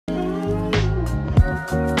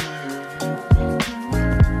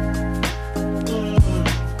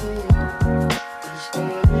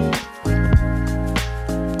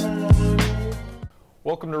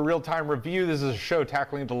Welcome to Real Time Review. This is a show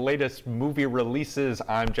tackling the latest movie releases.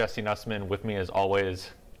 I'm Jesse Nussman. With me, as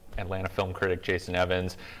always, Atlanta film critic Jason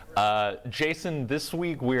Evans. Jason, this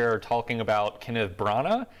week we're talking about Kenneth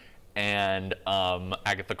Branagh and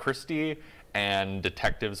Agatha Christie and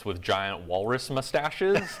detectives with giant walrus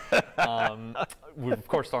mustaches. We're of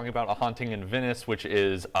course talking about A Haunting in Venice, which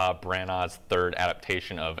is Branagh's third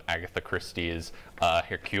adaptation of Agatha Christie's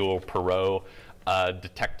Hercule Poirot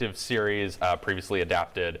detective series, previously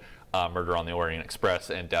adapted Murder on the Orient Express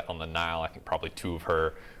and Death on the Nile. I think probably two of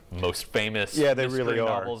her most famous mystery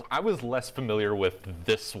novels. I was less familiar with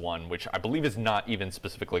this one, which I believe is not even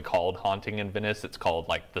specifically called Haunting in Venice. It's called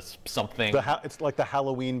like this something. It's like the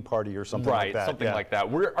Halloween party or something like that. Right, something like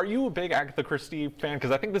that. Are you a big Agatha Christie fan?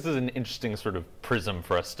 Because I think this is an interesting sort of prism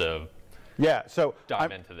for us to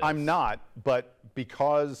dive into this. I'm not, but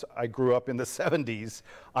because I grew up in the 70s,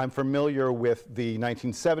 I'm familiar with the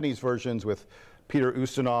 1970s versions with Peter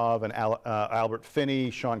Ustinov and Albert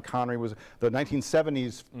Finney. Sean Connery was the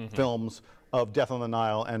 1970s films of Death on the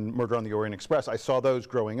Nile and Murder on the Orient Express. I saw those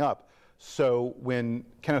growing up. So when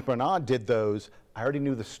Kenneth Branagh did those, I already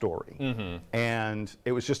knew the story. And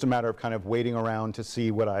it was just a matter of kind of waiting around to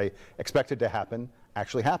see what I expected to happen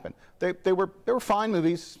actually happen. They were fine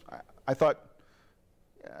movies. I thought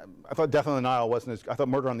Death on the Nile wasn't as. I thought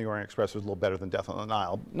Murder on the Orient Express was a little better than Death on the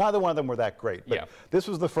Nile. Neither one of them were that great. But this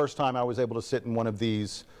was the first time I was able to sit in one of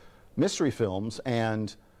these mystery films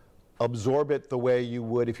and absorb it the way you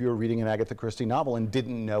would if you were reading an Agatha Christie novel and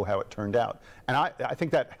didn't know how it turned out. And I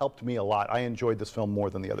think that helped me a lot. I enjoyed this film more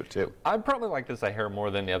than the other two. I probably like this I hear more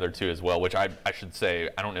than the other two as well, which I should say,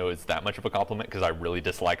 I don't know it's that much of a compliment because I really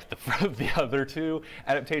disliked the other two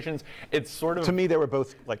adaptations. It's sort of... To me, they were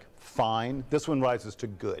both like fine. This one rises to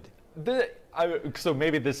good. So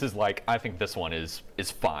maybe this is like, I think this one is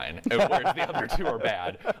fine, whereas the other two are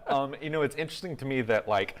bad. You know, it's interesting to me that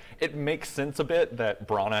like, it makes sense a bit that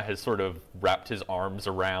Branagh has sort of wrapped his arms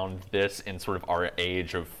around this in sort of our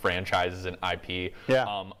age of franchises and IP.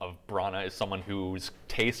 Of Branagh is someone whose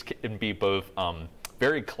taste can be both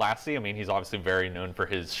very classy. I mean, he's obviously very known for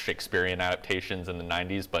his Shakespearean adaptations in the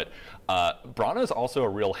 90s, but Branagh is also a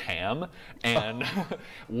real ham and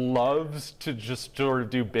loves to just sort of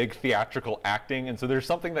do big theatrical acting. And so there's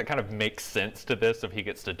something that kind of makes sense to this if he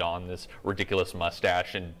gets to don this ridiculous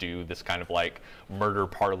mustache and do this kind of like murder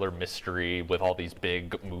parlor mystery with all these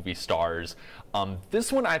big movie stars.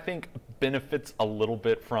 This one, I think, benefits a little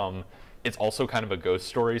bit from it's also kind of a ghost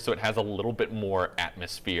story, so it has a little bit more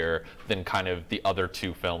atmosphere than kind of the other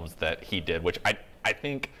two films that he did, which I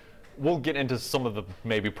think we'll get into some of the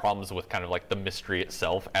maybe problems with kind of like the mystery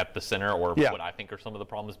itself at the center, or what I think are some of the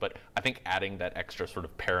problems, but I think adding that extra sort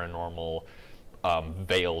of paranormal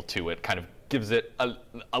veil to it kind of gives it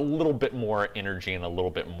a little bit more energy and a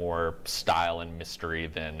little bit more style and mystery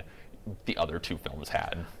than the other two films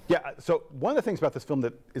had. Yeah, so one of the things about this film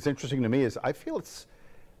that is interesting to me is I feel it's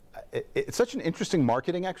such an interesting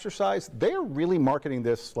marketing exercise. They are really marketing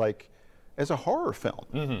this like as a horror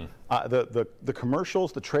film. The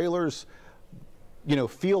commercials, the trailers, you know,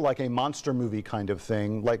 feel like a monster movie kind of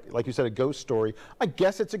thing. Like you said, a ghost story. I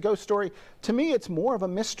guess it's a ghost story. To me, it's more of a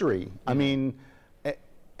mystery. I mean,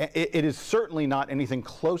 it is certainly not anything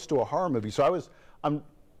close to a horror movie. So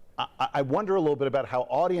I wonder a little bit about how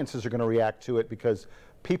audiences are going to react to it, because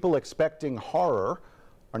people expecting horror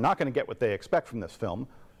are not going to get what they expect from this film.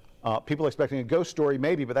 People expecting a ghost story,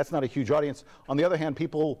 maybe, but that's not a huge audience. On the other hand,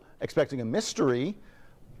 people expecting a mystery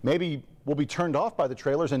maybe will be turned off by the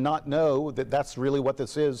trailers and not know that that's really what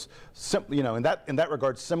this is. You know, in that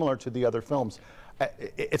regard, similar to the other films.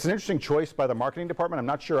 It's an interesting choice by the marketing department. I'm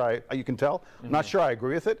not sure you can tell. I'm not sure I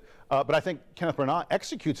agree with it, but I think Kenneth Branagh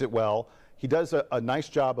executes it well. He does a nice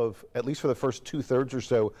job of, at least for the first 2/3 or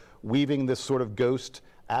so, weaving this sort of ghost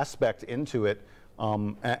aspect into it,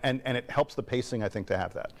 and it helps the pacing, I think, to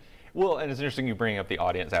have that. Well, and it's interesting you bring up the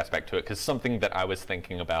audience aspect to it, because something that I was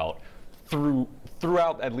thinking about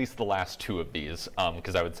throughout at least the last two of these,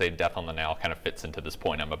 because I would say Death on the Nile kind of fits into this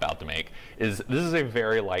point I'm about to make, is this is a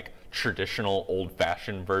very like traditional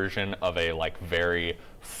old-fashioned version of a like very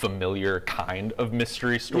familiar kind of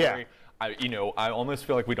mystery story. I almost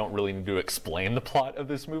feel like we don't really need to explain the plot of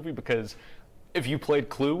this movie, because if you played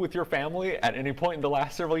Clue with your family at any point in the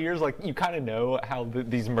last several years, like you kind of know how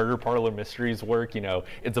these murder parlor mysteries work. You know,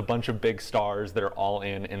 it's a bunch of big stars that are all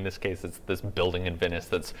in this case, it's this building in Venice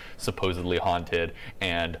that's supposedly haunted,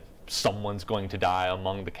 and someone's going to die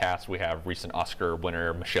among the cast. We have recent Oscar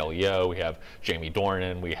winner Michelle Yeoh, we have Jamie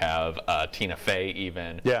Dornan, we have Tina Fey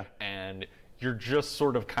even. And you're just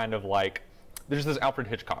sort of kind of like, there's this Alfred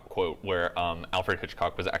Hitchcock quote where Alfred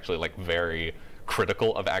Hitchcock was actually like very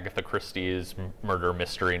critical of Agatha Christie's murder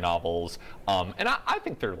mystery novels, and I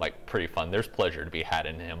think they're like pretty fun. There's pleasure to be had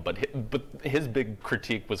in him, but his big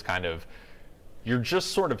critique was kind of, you're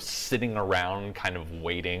just sort of sitting around kind of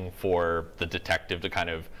waiting for the detective to kind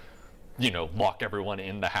of, lock everyone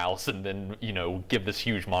in the house and then, give this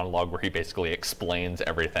huge monologue where he basically explains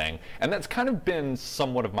everything. And that's kind of been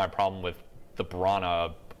somewhat of my problem with the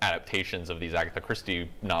Branagh adaptations of these Agatha Christie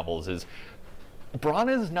novels, is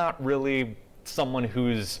Branagh is not really someone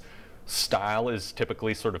whose style is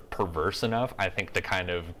typically sort of perverse enough, I think, to kind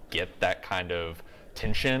of get that kind of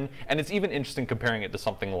tension. And it's even interesting comparing it to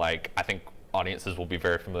something like, I think audiences will be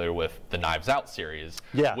very familiar with the Knives Out series,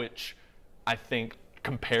 which I think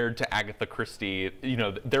compared to Agatha Christie,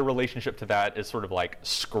 their relationship to that is sort of like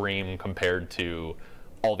Scream compared to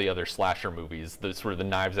all the other slasher movies. The sort of the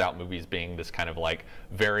Knives Out movies being this kind of like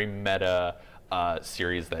very meta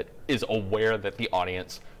series that is aware that the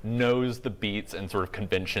audience knows the beats and sort of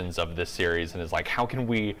conventions of this series, and is like, how can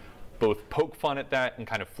we both poke fun at that and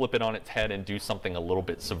kind of flip it on its head and do something a little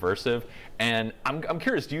bit subversive? And I'm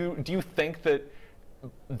curious, do you think that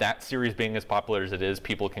that series being as popular as it is,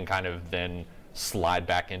 people can kind of then slide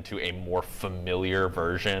back into a more familiar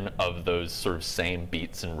version of those sort of same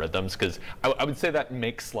beats and rhythms? Because I would say that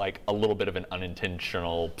makes like a little bit of an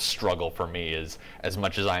unintentional struggle for me, as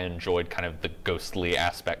much as I enjoyed kind of the ghostly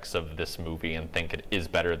aspects of this movie and think it is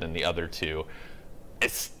better than the other two,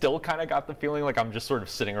 it still kind of got the feeling like I'm just sort of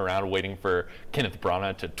sitting around waiting for Kenneth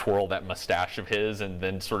Branagh to twirl that mustache of his and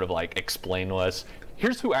then sort of like explain to us,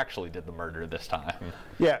 here's who actually did the murder this time.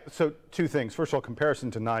 Yeah, so two things. First of all, comparison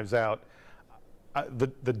to Knives Out.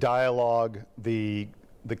 The dialogue, the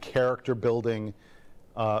character building,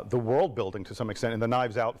 the world building to some extent in the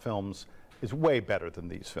Knives Out films is way better than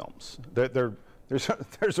these films.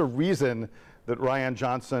 There's a reason that Rian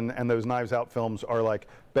Johnson and those Knives Out films are like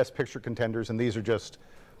Best Picture contenders, and these are just,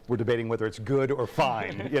 we're debating whether it's good or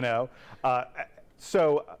fine,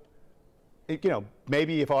 So,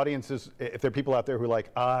 maybe if audiences, if there are people out there who are like,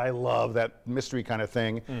 I love that mystery kind of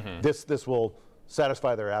thing, this will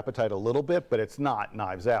satisfy their appetite a little bit, but it's not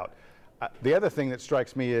Knives Out. The other thing that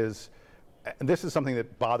strikes me is, and this is something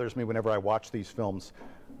that bothers me whenever I watch these films,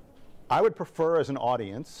 I would prefer as an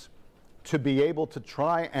audience to be able to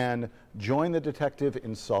try and join the detective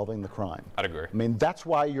in solving the crime. I'd agree. I mean, that's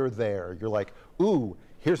why you're there. You're like, ooh,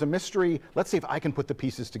 here's a mystery. Let's see if I can put the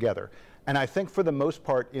pieces together. And I think for the most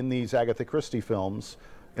part in these Agatha Christie films,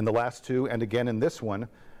 in the last two and again in this one,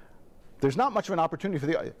 there's not much of an opportunity for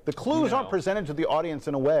the clues aren't presented to the audience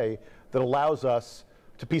in a way that allows us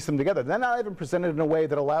to piece them together. They're not even presented in a way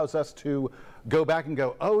that allows us to go back and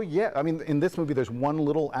go, oh yeah, I mean, in this movie there's one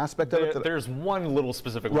little aspect of it. There's one little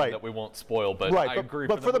specific one that we won't spoil, but I agree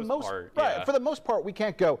but for the most part. For the most part, we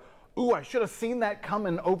can't go, ooh, I should have seen that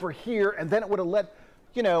coming over here, and then it would have let,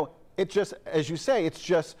 it just, as you say, it's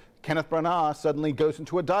just Kenneth Branagh suddenly goes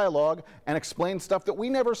into a dialogue and explains stuff that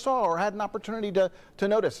we never saw or had an opportunity to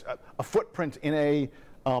notice. A footprint in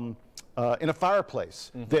a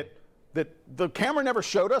fireplace that the camera never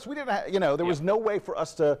showed us. We didn't, there was no way for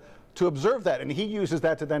us to observe that, and he uses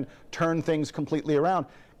that to then turn things completely around.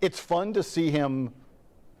 It's fun to see him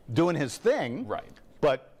doing his thing,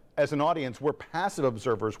 but as an audience, we're passive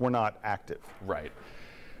observers. We're not active. Right.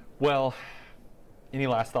 Well, any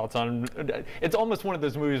last thoughts on? It's almost one of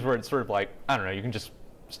those movies where it's sort of like, I don't know, you can just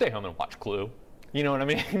stay home and watch Clue. You know what I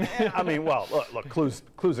mean? I mean, well, look,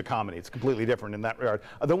 Clue's a comedy. It's completely different in that regard.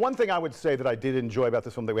 The one thing I would say that I did enjoy about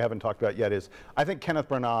this film that we haven't talked about yet is I think Kenneth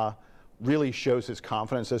Branagh really shows his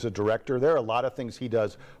confidence as a director. There are a lot of things he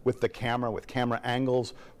does with the camera, with camera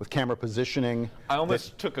angles, with camera positioning. I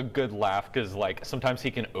almost took a good laugh because, like, sometimes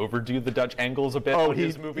he can overdo the Dutch angles a bit on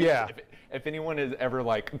his movies. Yeah. If anyone has ever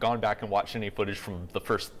like gone back and watched any footage from the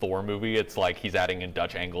first Thor movie, it's like he's adding in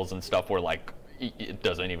Dutch angles and stuff where like it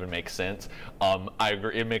doesn't even make sense. I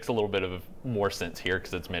agree. It makes a little bit of more sense here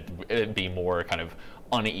because it's meant to be more kind of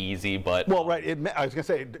uneasy, but well, right. I was gonna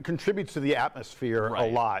say it contributes to the atmosphere a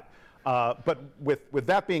lot. But with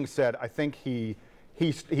that being said, I think he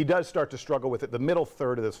does start to struggle with it. The middle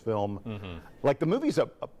third of this film, like the movie's a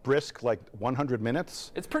brisk like 100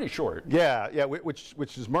 minutes. It's pretty short. Yeah,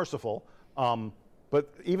 which is merciful. But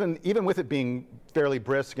even with it being fairly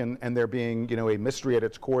brisk and there being a mystery at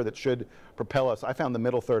its core that should propel us, I found the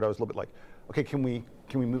middle third, I was a little bit like, okay, can we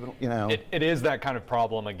move it? You know, it is that kind of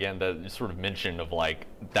problem again that you sort of mentioned of like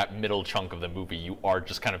that middle chunk of the movie. You are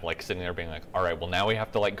just kind of like sitting there being like, all right, well now we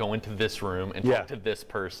have to like go into this room and talk to this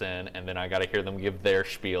person, and then I got to hear them give their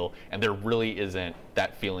spiel, and there really isn't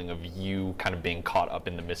that feeling of you kind of being caught up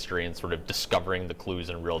in the mystery and sort of discovering the clues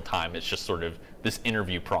in real time. It's just sort of this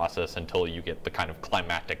interview process until you get the kind of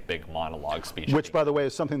climactic big monologue speech. Which, by the way,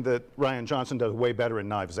 is something that Rian Johnson does way better in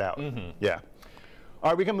Knives Out. Yeah. All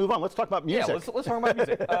right, we can move on. Let's talk about music. Yeah, let's talk about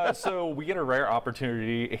music. So we get a rare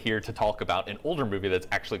opportunity here to talk about an older movie that's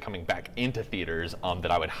actually coming back into theaters that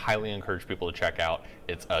I would highly encourage people to check out.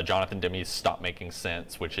 It's Jonathan Demme's Stop Making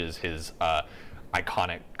Sense, which is his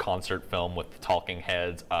iconic concert film with the Talking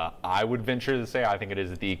Heads. I would venture to say I think it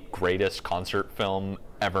is the greatest concert film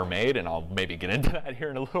ever made, and I'll maybe get into that here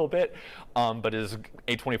in a little bit. But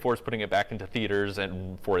A24 is putting it back into theaters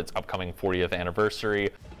and for its upcoming 40th anniversary.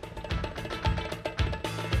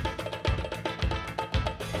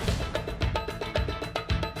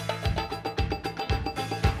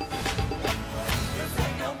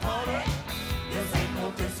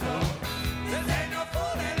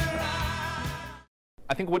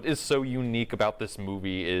 I think what is so unique about this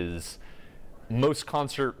movie is most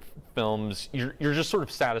concert films, you're just sort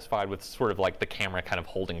of satisfied with sort of like the camera kind of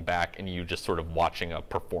holding back and you just sort of watching a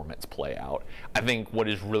performance play out. I think what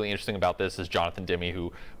is really interesting about this is Jonathan Demme,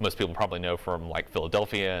 who most people probably know from like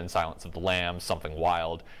Philadelphia and Silence of the Lambs, Something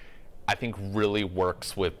Wild, I think really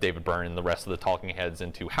works with David Byrne and the rest of the Talking Heads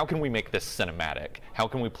into how can we make this cinematic? How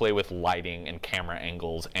can we play with lighting and camera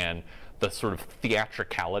angles and the sort of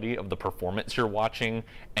theatricality of the performance you're watching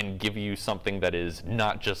and give you something that is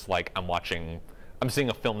not just like I'm seeing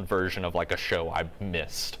a filmed version of like a show I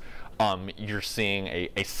missed. You're seeing a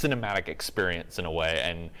cinematic experience in a way,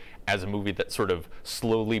 and as a movie that sort of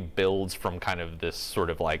slowly builds from kind of this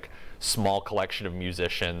sort of like small collection of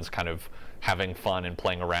musicians kind of having fun and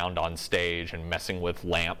playing around on stage and messing with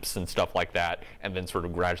lamps and stuff like that, and then sort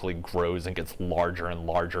of gradually grows and gets larger and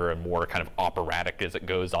larger and more kind of operatic as it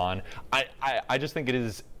goes on. I just think it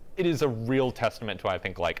is a real testament to, I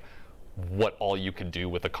think, like what all you can do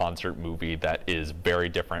with a concert movie that is very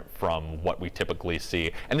different from what we typically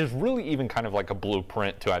see, and is really even kind of like a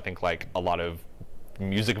blueprint to, I think, like a lot of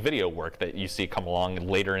music video work that you see come along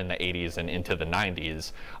later in the 80s and into the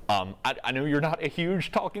 90s. I know you're not a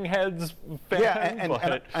huge Talking Heads fan. Yeah,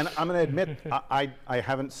 and I'm going to admit, I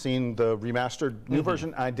haven't seen the remastered new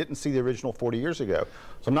version. I didn't see the original 40 years ago.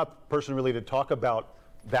 So I'm not the person really to talk about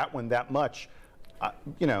that one that much.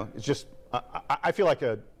 You know, it's just, I feel like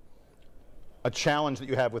a challenge that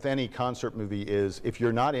you have with any concert movie is if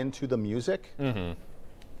you're not into the music,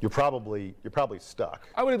 you're probably stuck.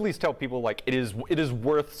 I would at least tell people like it is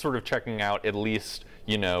worth sort of checking out, at least,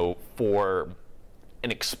 you know, for an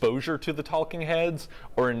exposure to the Talking Heads,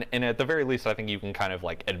 and at the very least I think you can kind of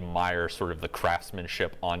like admire sort of the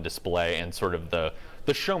craftsmanship on display and sort of the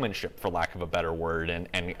showmanship, for lack of a better word,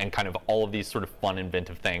 and kind of all of these sort of fun,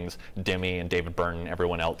 inventive things Demme and David Byrne and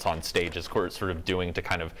everyone else on stage is sort of doing to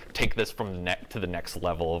kind of take this from to the next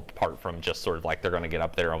level, apart from just sort of like they're going to get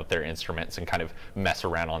up there with their instruments and kind of mess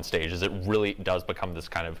around on stage, as it really does become this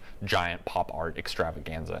kind of giant pop art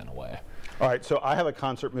extravaganza in a way. All right, so I have a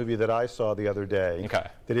concert movie that I saw the other day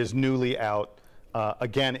that is newly out.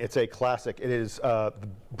 Again, it's a classic. It is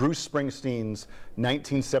Bruce Springsteen's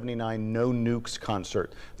 1979 No Nukes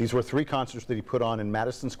concert. These were 3 concerts that he put on in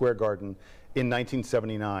Madison Square Garden in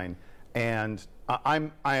 1979. And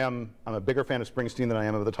I'm a bigger fan of Springsteen than I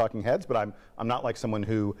am of the Talking Heads, but I'm not like someone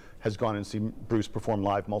who has gone and seen Bruce perform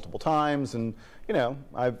live multiple times. And you know,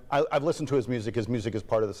 I've listened to his music. His music is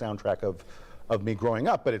part of the soundtrack of me growing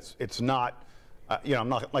up, but it's not. You know, I'm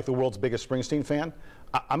not like the world's biggest Springsteen fan.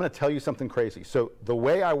 I'm going to tell you something crazy. So the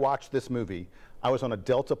way I watched this movie, I was on a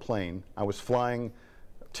Delta plane. I was flying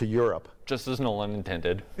to Europe. Just as Nolan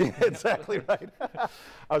intended. Exactly right.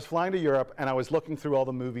 I was flying to Europe, and I was looking through all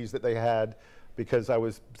the movies that they had because I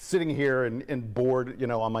was sitting here and bored, you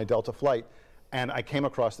know, on my Delta flight, and I came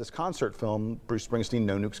across this concert film, Bruce Springsteen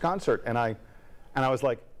No Nukes concert, and I was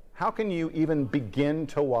like, how can you even begin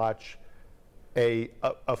to watch a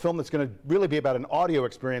film that's going to really be about an audio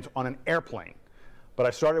experience on an airplane? But I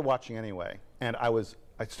started watching anyway, and I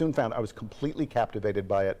soon found I was completely captivated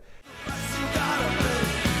by it.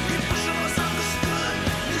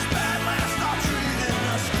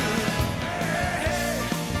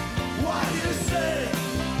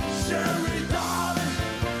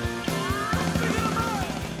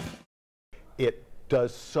 It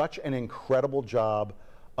does such an incredible job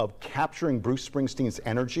of capturing Bruce Springsteen's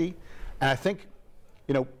energy, and I think,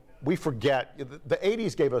 you know, we forget the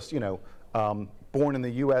 80s gave us, you know, Born in the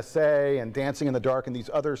USA and Dancing in the Dark and these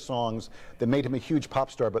other songs that made him a huge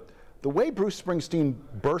pop star. But the way Bruce Springsteen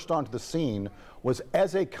burst onto the scene was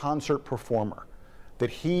as a concert performer. That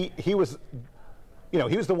he was, you know,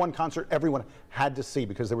 he was the one concert everyone had to see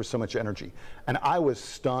because there was so much energy. And I was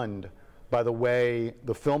stunned by the way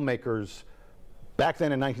the filmmakers back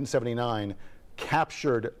then in 1979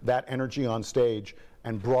 captured that energy on stage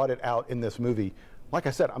and brought it out in this movie. Like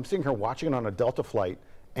I said, I'm sitting here watching it on a Delta flight,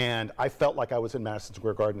 and I felt like I was in Madison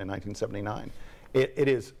Square Garden in 1979. It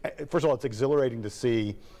is, first of all, it's exhilarating to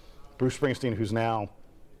see Bruce Springsteen, who's now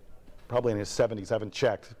probably in his 70s, I haven't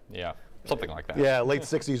checked. Yeah, something like that. Yeah, late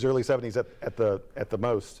 60s, early 70s at the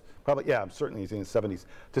most. Probably, yeah, certainly he's in his 70s.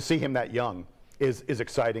 To see him that young is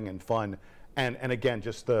exciting and fun. And again,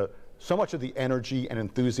 just so much of the energy and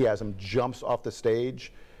enthusiasm jumps off the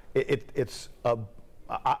stage.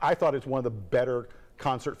 I thought it's one of the better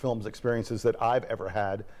concert films experiences that I've ever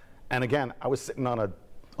had. And again, I was sitting on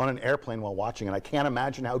an airplane while watching, and I can't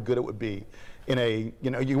imagine how good it would be in a, you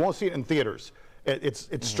know, you won't see it in theaters. It's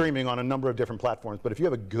streaming on a number of different platforms, but if you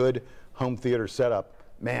have a good home theater setup,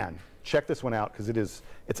 man, check this one out because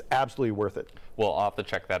it's absolutely worth it. Well, I'll have to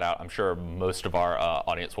check that out. I'm sure most of our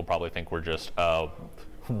audience will probably think we're just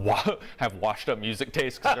have washed up music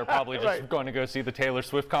tastes because they're probably just Right. going to go see the Taylor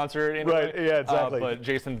Swift concert anyway. Right, yeah, exactly. But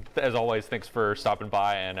Jason, as always, thanks for stopping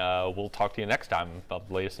by, and we'll talk to you next time about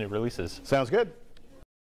the latest new releases. Sounds good.